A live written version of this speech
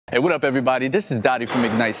Hey, what up everybody? This is Dottie from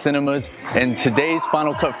Ignite Cinemas, and today's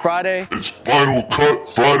Final Cut Friday. It's Final Cut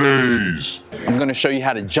Fridays! I'm gonna show you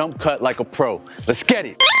how to jump cut like a pro. Let's get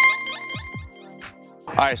it!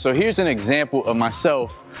 Alright, so here's an example of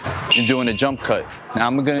myself doing a jump cut.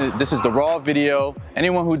 Now this is the raw video.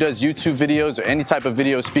 Anyone who does YouTube videos or any type of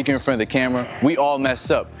video speaking in front of the camera, we all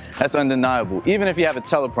mess up. That's undeniable, even if you have a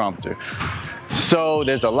teleprompter. So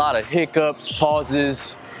there's a lot of hiccups,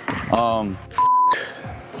 pauses,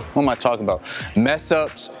 what am I talking about? Mess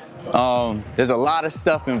ups. There's a lot of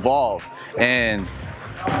stuff involved, and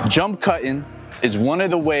jump cutting is one of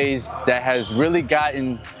the ways that has really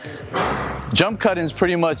gotten. Jump cutting is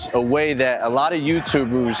pretty much a way that a lot of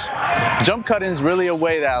YouTubers. Jump cutting is really a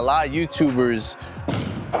way that a lot of YouTubers.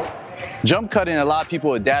 Jump cutting, a lot of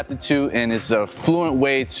people adapted to, and it's a fluent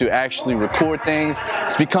way to actually record things.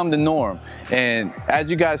 It's become the norm. And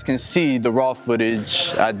as you guys can see, the raw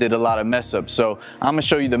footage, I did a lot of mess ups. So I'm gonna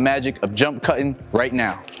show you the magic of jump cutting right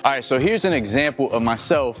now. All right, so here's an example of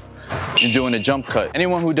myself doing a jump cut.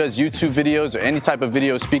 Anyone who does YouTube videos or any type of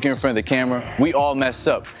video speaking in front of the camera, we all mess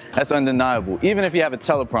up. That's undeniable, even if you have a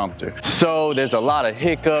teleprompter. So there's a lot of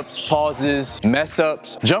hiccups, pauses, mess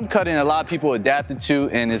ups. Jump cutting, a lot of people adapted to,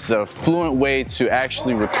 and it's a fluent way to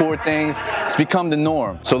actually record things. It's become the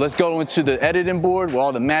norm. So let's go into the editing board where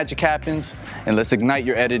all the magic happens, and let's ignite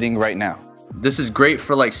your editing right now. This is great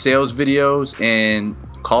for like sales videos and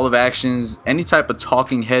call of actions, any type of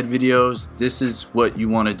talking head videos. This is what you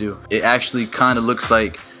want to do. It actually kind of looks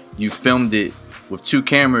like you filmed it with two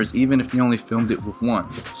cameras, even if you only filmed it with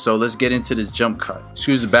one. So let's get into this jump cut.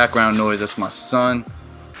 Excuse the background noise, that's my son.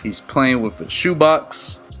 He's playing with a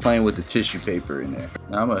shoebox, playing with the tissue paper in there.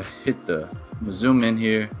 Now I'm gonna zoom in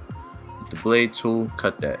here, hit the blade tool,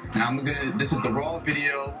 cut that. Now this is the raw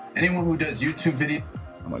video. Anyone who does YouTube video,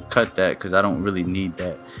 I'm gonna cut that because I don't really need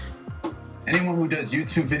that. Anyone who does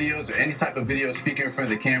YouTube videos or any type of video speaking in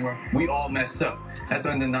front of the camera, we all mess up. That's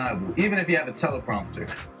undeniable, even if you have a teleprompter.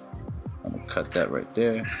 I'm gonna cut that right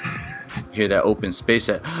there. Hear that open space,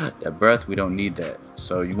 that breath, we don't need that.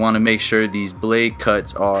 So you wanna make sure these blade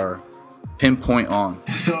cuts are pinpoint on.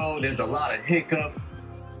 So there's a lot of hiccups.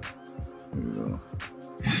 Here we go.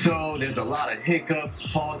 So there's a lot of hiccups,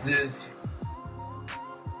 pauses.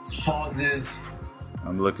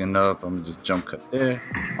 I'm looking up, I'm gonna just jump cut there.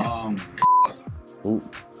 Ooh,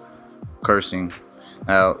 cursing.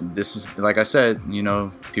 Now this is, like I said, you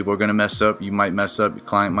know, people are gonna mess up. You might mess up, your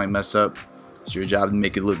client might mess up. It's your job to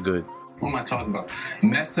make it look good. What am I talking about?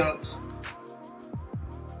 Mess ups.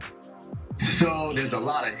 So there's a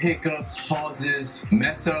lot of hiccups, pauses,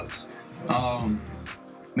 mess ups.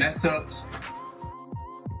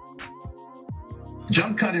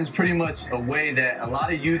 Jump cutting is pretty much a way that a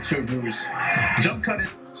lot of YouTubers. Jump cutting.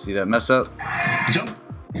 See that mess up? Jump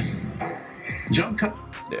cut.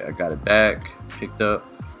 There, I got it back, picked up.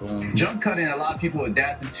 Boom. Jump cutting, a lot of people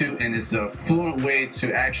adapted to, and it's a fluent way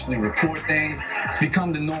to actually record things. It's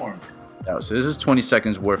become the norm. So this is 20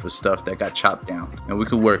 seconds worth of stuff that got chopped down, and we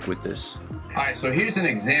could work with this. All right, so here's an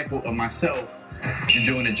example of myself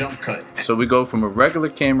doing a jump cut. So we go from a regular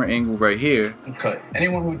camera angle right here. Cut.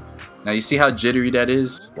 Anyone who. Now you see how jittery that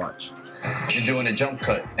is? Watch. You're doing a jump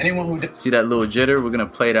cut. Anyone who see that little jitter, we're gonna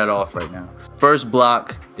play that off right now. First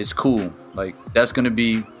block is cool, like that's gonna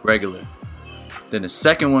be regular. Then the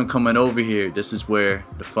second one coming over here, this is where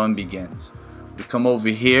the fun begins. We come over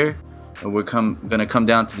here and we're gonna come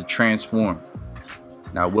down to the transform.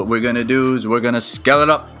 Now what we're gonna do is we're gonna scale it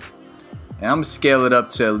up. And I'm gonna scale it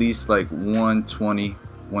up to at least like 120,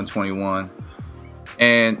 121.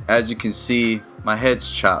 And as you can see, my head's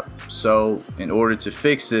chopped. So in order to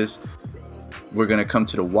fix this, we're gonna come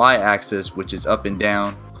to the Y-axis, which is up and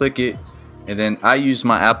down, click it, and then I use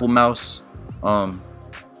my Apple mouse, the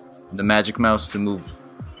magic mouse, to move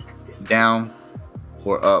down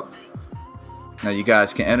or up. Now you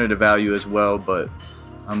guys can enter the value as well, but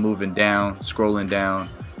I'm moving down, scrolling down,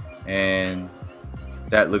 and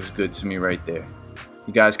that looks good to me right there.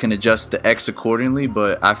 You guys can adjust the X accordingly,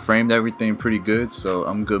 but I framed everything pretty good, so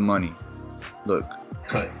I'm good money. Look.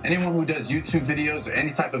 Cut. Anyone who does YouTube videos or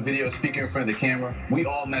any type of video speaking in front of the camera, we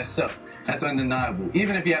all mess up. That's undeniable,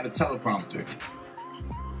 even if you have a teleprompter.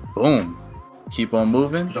 Boom. Keep on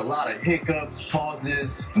moving. There's a lot of hiccups,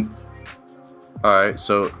 pauses. Alright,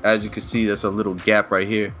 so as you can see, there's a little gap right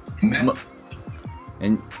here.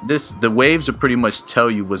 And the waves will pretty much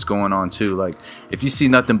tell you what's going on too. Like if you see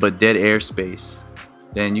nothing but dead airspace,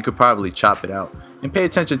 then you could probably chop it out. And pay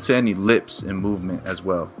attention to any lips and movement as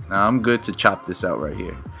well. Now I'm good to chop this out right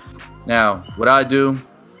here. Now what I do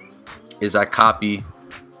is I copy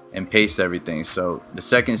and paste everything. So the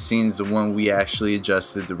second scene is the one we actually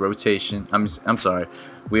adjusted the rotation. I'm sorry,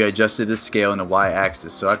 we adjusted the scale in the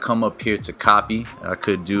y-axis. So I come up here to copy. I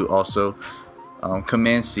could do also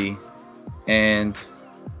Command C, and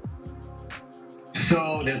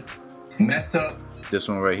so there's mess up this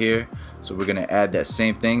one right here. So we're gonna add that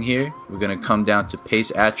same thing here. We're gonna come down to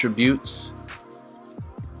paste attributes,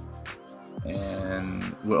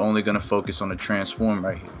 and we're only gonna focus on the transform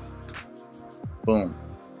right here. Boom.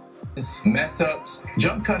 Mess ups,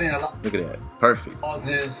 jump cut in a lot. Look at that, perfect.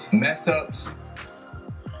 Pauses, mess ups.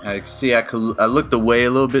 I can see I looked away a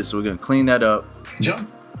little bit, so we're gonna clean that up.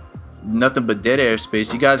 Jump. Nothing but dead air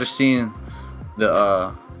space. You guys are seeing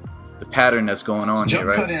the pattern that's going on here,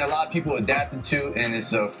 right? Jump cutting a lot of people adapted to, and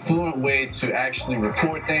it's a fluent way to actually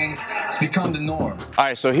record things. It's become the norm. All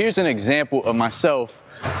right, so here's an example of myself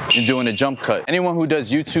doing a jump cut. Anyone who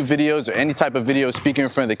does YouTube videos or any type of video speaking in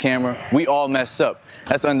front of the camera, we all mess up.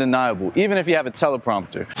 That's undeniable, even if you have a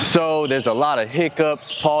teleprompter. So there's a lot of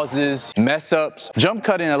hiccups, pauses, mess ups. Jump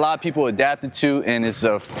cutting a lot of people adapted to, and it's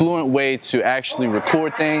a fluent way to actually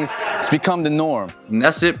record things. It's become the norm. And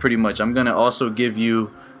that's it pretty much. I'm gonna also give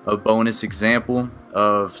you a bonus example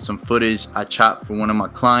of some footage I chopped for one of my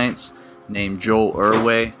clients named Joel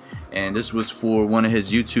Irway, and this was for one of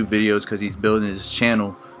his YouTube videos because he's building his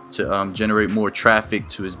channel to generate more traffic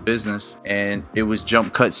to his business, and it was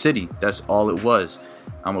Jump Cut City. That's all it was.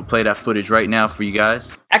 I'm gonna play that footage right now for you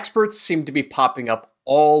guys. Experts seem to be popping up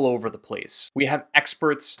all over the place. We have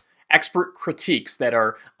expert critiques that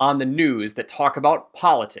are on the news that talk about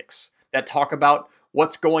politics, that talk about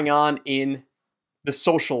what's going on in the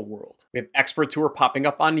social world. We have experts who are popping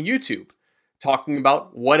up on YouTube talking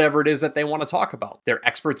about whatever it is that they want to talk about. They're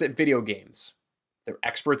experts at video games. They're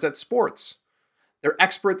experts at sports. They're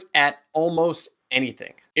experts at almost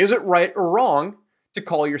anything. Is it right or wrong to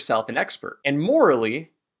call yourself an expert? And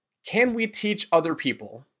morally, can we teach other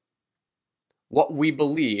people what we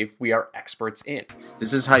believe we are experts in?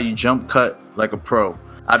 This is how you jump cut like a pro.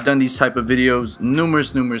 I've done these type of videos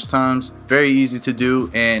numerous times. Very easy to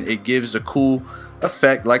do, and it gives a cool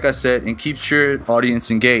effect, like I said, and keeps your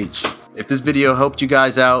audience engaged. If this video helped you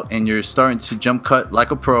guys out and you're starting to jump cut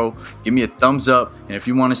like a pro, give me a thumbs up. And if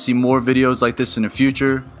you want to see more videos like this in the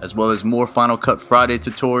future, as well as more Final Cut Friday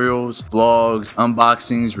tutorials, vlogs,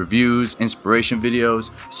 unboxings, reviews, inspiration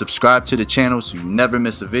videos, subscribe to the channel so you never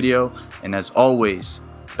miss a video. And as always,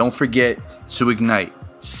 don't forget to ignite.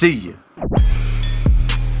 See ya.